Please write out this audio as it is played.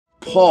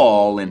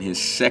Paul, in his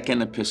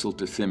second epistle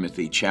to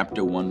Timothy,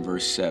 chapter 1,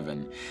 verse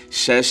 7,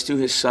 says to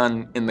his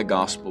son in the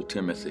gospel,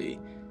 Timothy,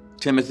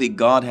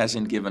 God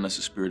hasn't given us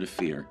a spirit of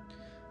fear,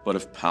 but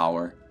of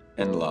power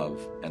and love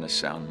and a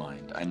sound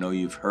mind. I know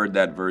you've heard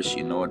that verse.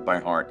 You know it by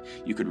heart.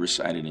 You could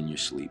recite it in your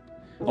sleep.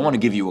 I want to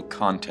give you a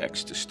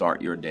context to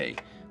start your day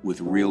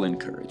with real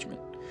encouragement.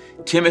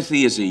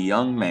 Timothy is a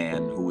young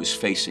man who is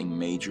facing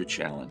major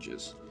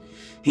challenges.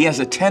 He has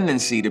a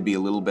tendency to be a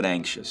little bit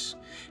anxious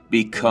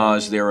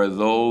because there are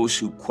those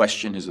who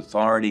question his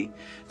authority,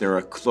 there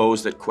are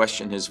those that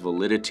question his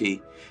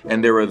validity,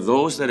 and there are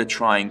those that are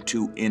trying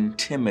to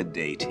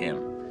intimidate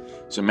him.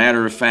 As a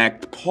matter of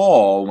fact,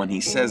 Paul, when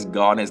he says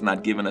God has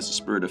not given us a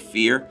spirit of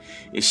fear,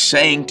 is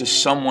saying to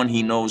someone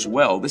he knows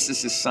well, this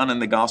is his son in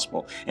the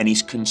gospel, and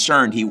he's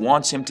concerned. He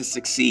wants him to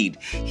succeed.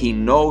 He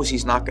knows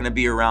he's not going to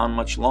be around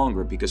much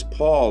longer because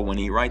Paul, when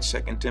he writes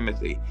 2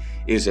 Timothy,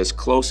 is as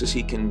close as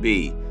he can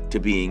be to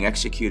being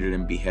executed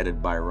and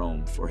beheaded by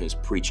Rome for his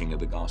preaching of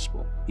the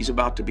gospel. He's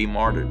about to be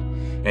martyred,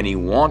 and he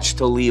wants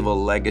to leave a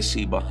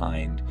legacy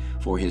behind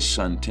for his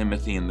son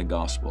Timothy in the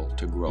gospel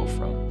to grow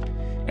from.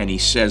 And he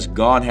says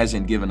God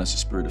hasn't given us a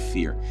spirit of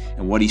fear.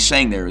 And what he's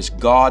saying there is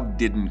God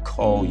didn't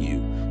call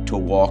you to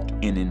walk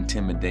in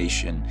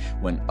intimidation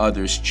when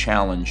others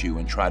challenge you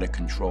and try to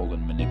control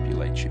and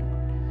manipulate you.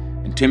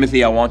 And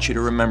Timothy, I want you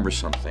to remember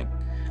something.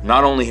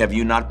 Not only have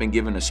you not been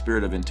given a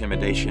spirit of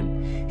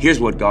intimidation, here's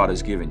what God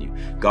has given you.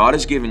 God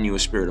has given you a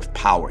spirit of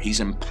power.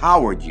 He's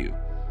empowered you.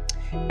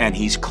 And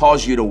he's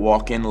caused you to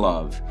walk in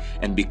love.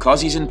 And because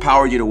he's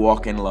empowered you to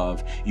walk in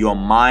love, your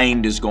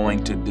mind is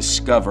going to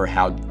discover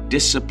how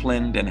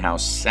disciplined and how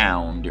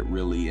sound it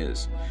really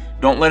is.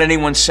 Don't let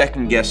anyone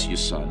second guess you,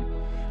 son.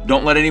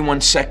 Don't let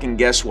anyone second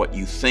guess what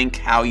you think,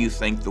 how you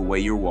think, the way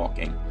you're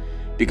walking.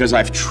 Because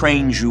I've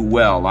trained you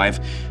well. I've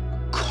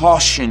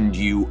cautioned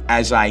you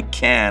as I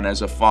can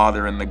as a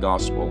father in the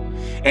gospel.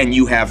 And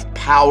you have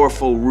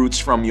powerful roots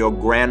from your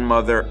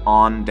grandmother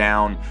on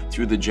down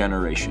through the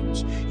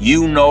generations.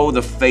 You know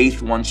the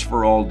faith once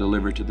for all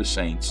delivered to the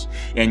saints.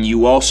 And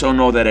you also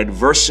know that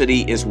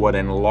adversity is what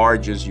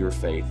enlarges your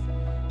faith.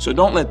 So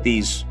don't let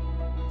these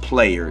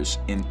players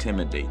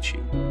intimidate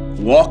you.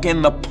 Walk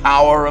in the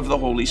power of the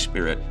Holy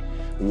Spirit.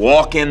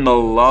 Walk in the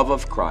love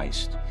of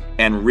Christ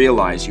and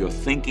realize you're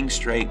thinking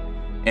straight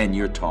and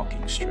you're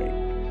talking straight.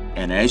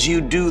 And as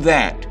you do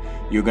that,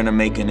 you're going to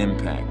make an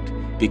impact,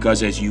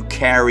 because as you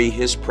carry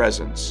his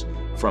presence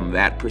from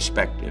that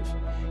perspective,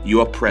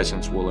 your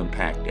presence will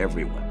impact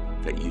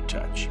everyone that you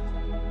touch.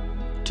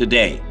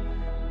 Today,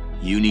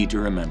 you need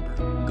to remember,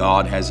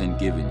 God hasn't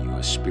given you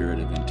a spirit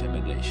of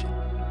intimidation.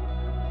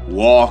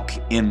 Walk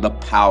in the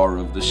power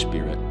of the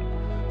Spirit,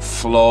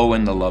 flow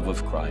in the love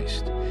of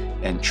Christ,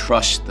 and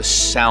trust the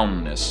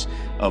soundness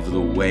of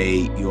the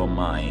way your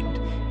mind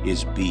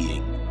is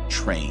being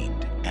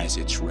trained as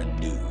it's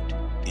renewed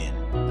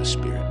in the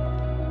Spirit.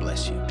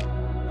 Bless you.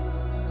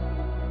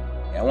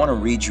 I want to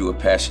read you a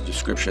passage of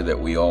scripture that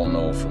we all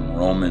know from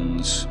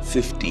Romans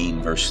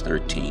 15, verse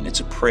 13. It's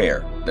a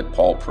prayer that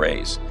Paul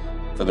prays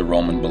for the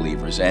Roman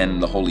believers,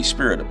 and the Holy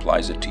Spirit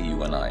applies it to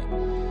you and I.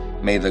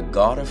 May the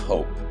God of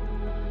hope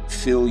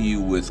fill you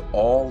with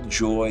all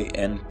joy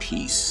and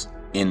peace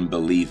in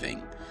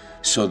believing,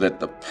 so that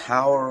the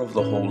power of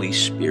the Holy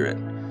Spirit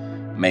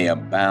may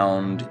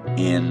abound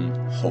in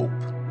hope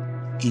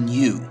in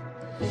you.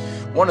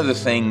 One of the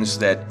things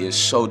that is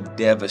so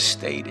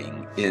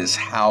devastating is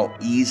how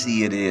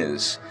easy it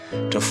is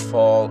to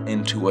fall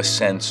into a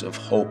sense of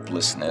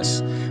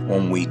hopelessness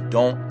when we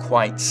don't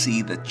quite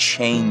see the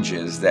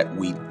changes that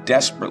we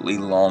desperately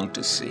long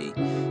to see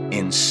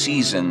in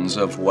seasons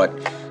of what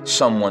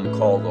someone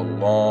called a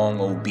long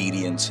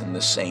obedience in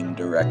the same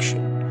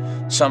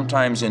direction.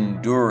 Sometimes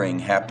enduring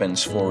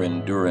happens for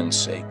endurance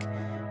sake.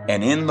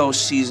 And in those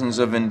seasons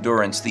of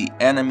endurance, the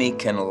enemy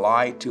can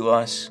lie to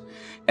us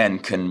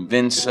and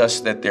convince us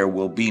that there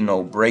will be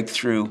no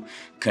breakthrough,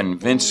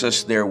 convince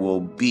us there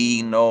will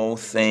be no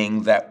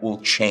thing that will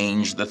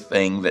change the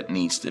thing that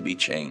needs to be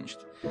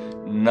changed.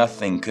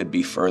 Nothing could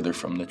be further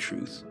from the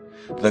truth.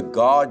 The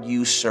God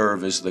you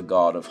serve is the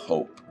God of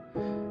hope.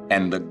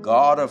 And the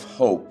God of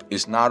hope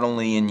is not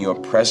only in your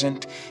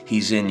present,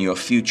 he's in your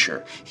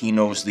future. He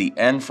knows the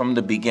end from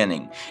the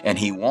beginning, and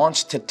he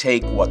wants to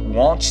take what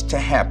wants to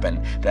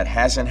happen that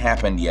hasn't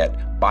happened yet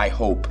by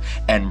hope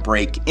and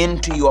break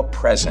into your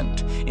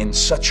present in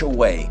such a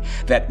way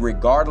that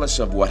regardless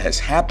of what has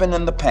happened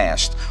in the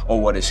past or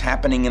what is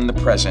happening in the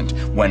present,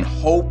 when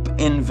hope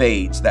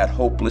invades that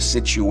hopeless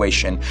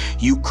situation,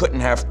 you couldn't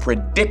have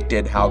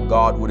predicted how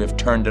God would have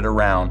turned it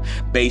around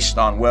based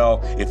on, well,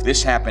 if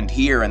this happened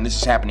here and this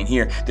is happening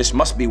here, this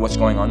must be what's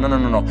going on.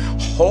 No.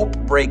 Hope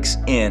breaks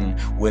in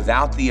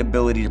without the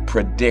ability to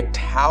predict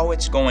how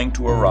it's going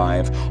to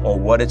arrive or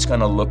what it's going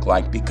to look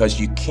like, because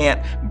you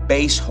can't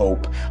base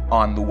hope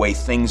on the way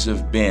things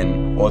have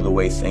been or the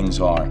way things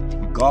are.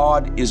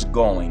 God is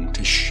going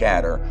to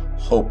shatter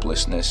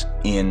hopelessness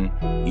in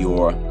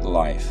your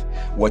life.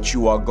 What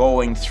you are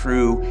going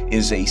through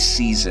is a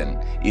season.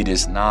 It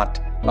is not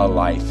a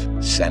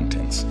life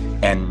sentence.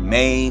 And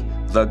may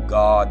the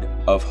God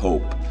of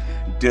hope.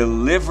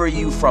 Deliver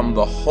you from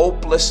the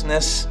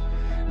hopelessness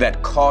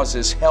that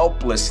causes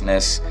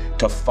helplessness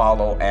to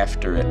follow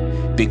after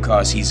it,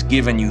 because he's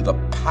given you the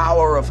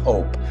power of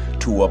hope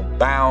to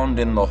abound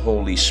in the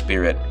Holy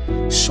Spirit,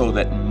 so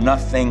that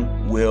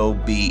nothing will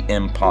be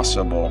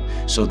impossible,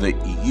 so that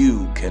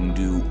you can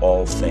do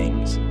all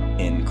things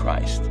in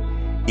Christ.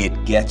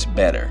 It gets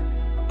better,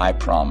 I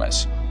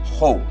promise.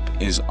 Hope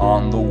is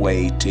on the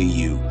way to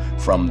you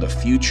from the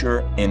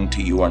future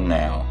into your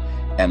now.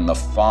 And the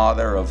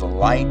Father of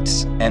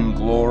lights and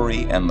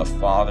glory and the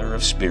Father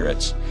of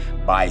spirits,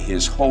 by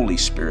his Holy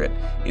Spirit,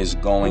 is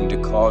going to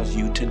cause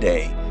you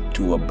today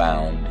to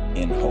abound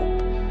in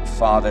hope.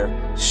 Father,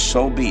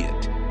 so be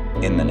it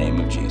in the name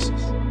of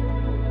Jesus.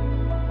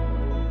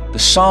 The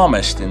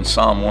psalmist in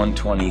Psalm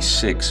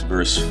 126,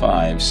 verse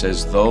 5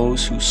 says,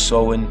 "Those who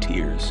sow in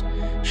tears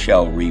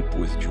shall reap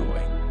with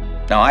joy."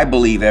 Now, I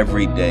believe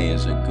every day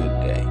is a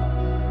good day.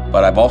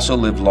 But I've also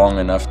lived long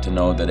enough to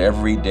know that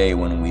every day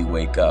when we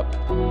wake up,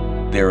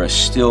 there are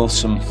still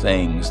some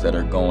things that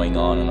are going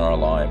on in our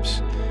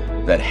lives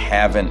that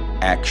haven't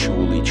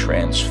actually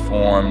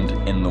transformed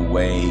in the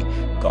way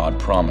God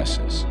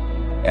promises.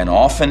 And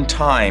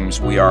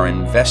oftentimes we are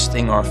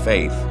investing our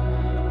faith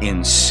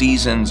in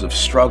seasons of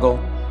struggle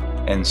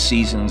and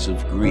seasons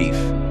of grief,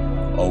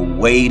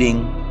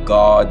 awaiting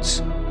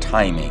God's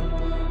timing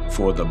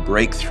for the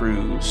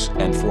breakthroughs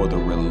and for the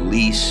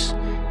release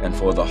and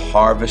for the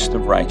harvest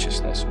of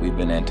righteousness we've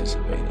been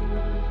anticipating.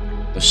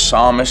 The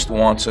psalmist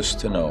wants us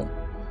to know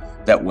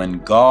that when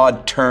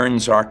God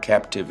turns our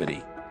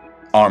captivity,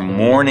 our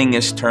mourning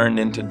is turned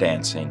into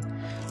dancing,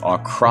 our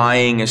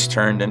crying is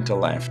turned into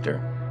laughter,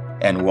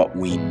 and what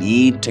we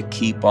need to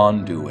keep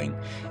on doing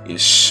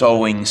is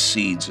sowing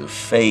seeds of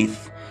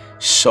faith,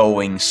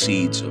 sowing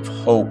seeds of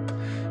hope,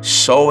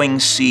 sowing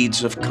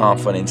seeds of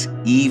confidence,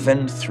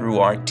 even through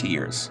our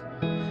tears.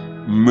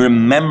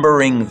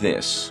 Remembering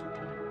this,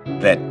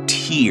 that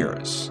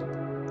tears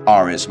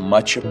are as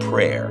much a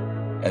prayer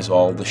as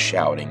all the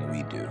shouting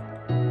we do.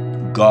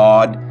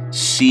 God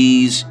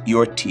sees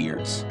your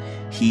tears.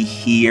 He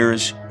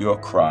hears your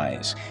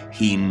cries.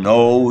 He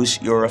knows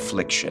your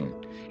affliction,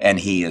 and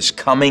he is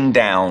coming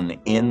down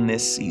in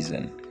this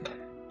season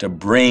to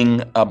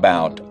bring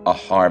about a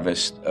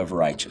harvest of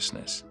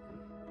righteousness.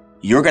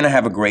 You're going to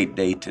have a great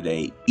day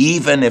today,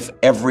 even if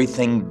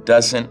everything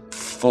doesn't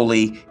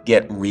fully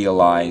get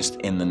realized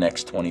in the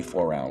next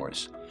 24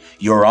 hours.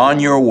 You're on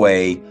your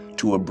way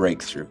to a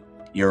breakthrough.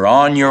 You're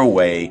on your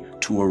way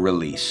to a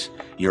release.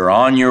 You're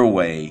on your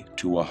way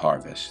to a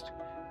harvest.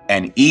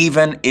 And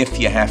even if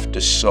you have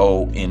to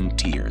sow in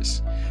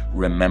tears,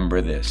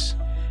 remember this,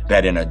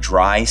 that in a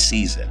dry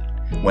season,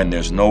 when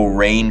there's no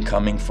rain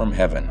coming from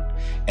heaven,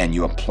 and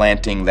you're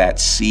planting that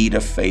seed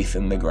of faith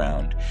in the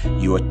ground,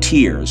 your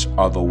tears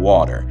are the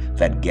water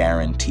that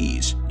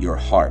guarantees your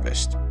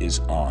harvest is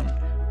on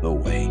the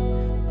way.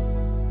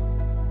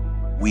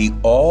 We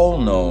all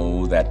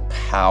know that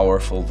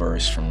powerful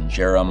verse from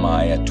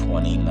Jeremiah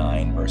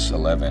 29, verse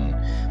 11,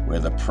 where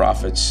the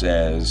prophet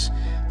says,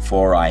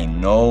 "For I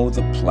know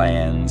the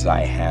plans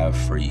I have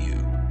for you,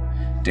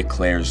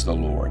 declares the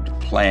Lord,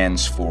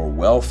 plans for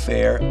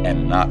welfare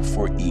and not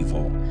for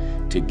evil,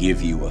 to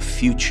give you a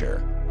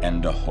future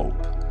and a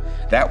hope."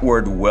 That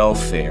word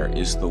welfare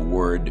is the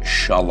word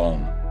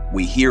shalom.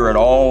 We hear it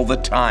all the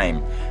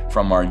time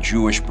from our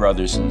Jewish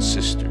brothers and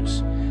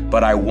sisters.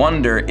 But I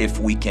wonder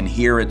if we can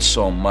hear it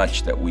so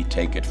much that we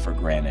take it for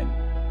granted.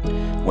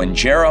 When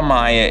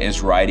Jeremiah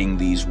is writing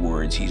these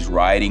words, he's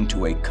writing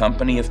to a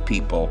company of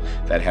people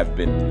that have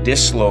been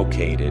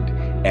dislocated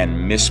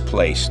and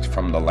misplaced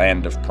from the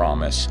land of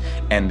promise,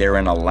 and they're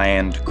in a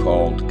land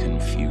called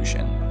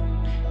confusion.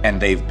 And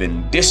they've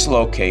been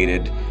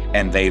dislocated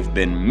and they've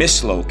been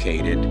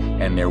mislocated,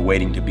 and they're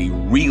waiting to be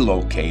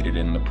relocated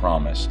in the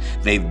promise.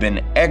 They've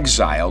been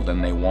exiled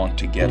and they want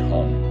to get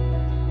home.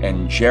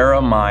 And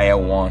Jeremiah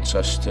wants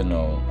us to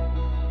know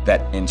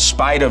that in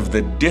spite of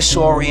the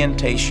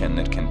disorientation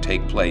that can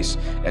take place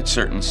at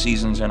certain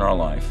seasons in our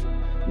life,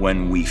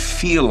 when we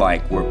feel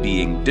like we're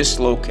being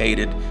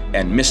dislocated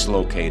and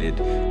mislocated,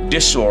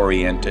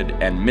 disoriented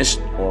and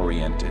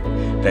misoriented,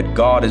 that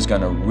God is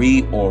going to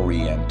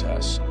reorient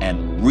us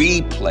and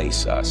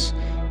replace us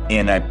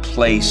in a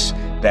place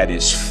that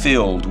is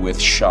filled with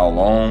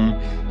shalom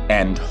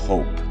and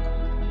hope.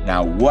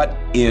 Now, what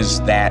is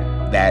that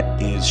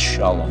is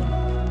shalom?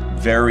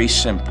 Very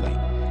simply,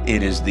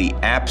 it is the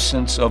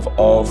absence of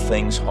all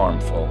things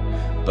harmful,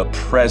 the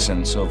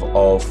presence of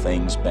all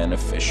things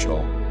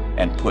beneficial,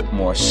 and put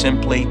more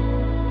simply,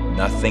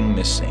 nothing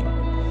missing,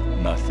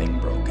 nothing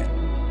broken.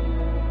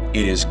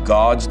 It is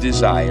God's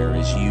desire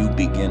as you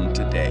begin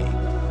today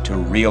to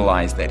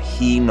realize that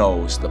He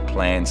knows the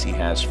plans He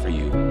has for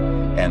you,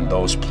 and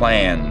those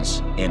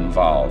plans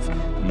involve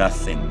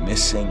nothing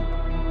missing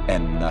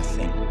and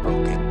nothing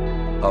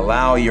broken.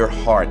 Allow your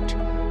heart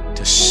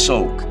to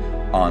soak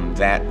on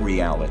that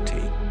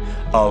reality.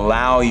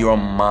 Allow your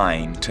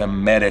mind to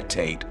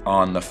meditate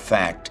on the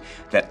fact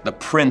that the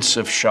Prince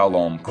of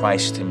Shalom,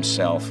 Christ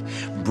himself,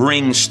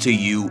 brings to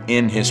you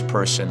in his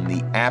person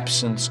the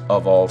absence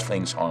of all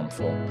things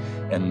harmful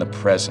and the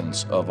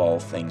presence of all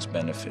things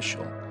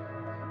beneficial.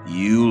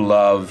 You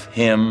love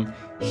him,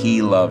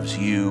 he loves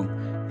you.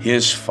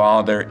 His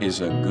Father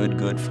is a good,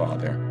 good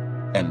Father,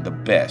 and the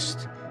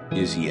best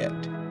is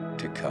yet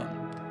to come.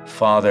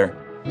 Father,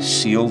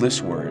 seal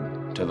this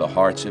word to the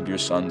hearts of your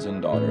sons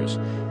and daughters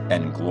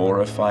and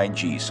glorify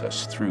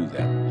Jesus through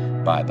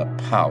them by the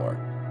power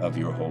of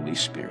your Holy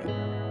Spirit.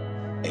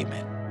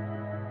 Amen.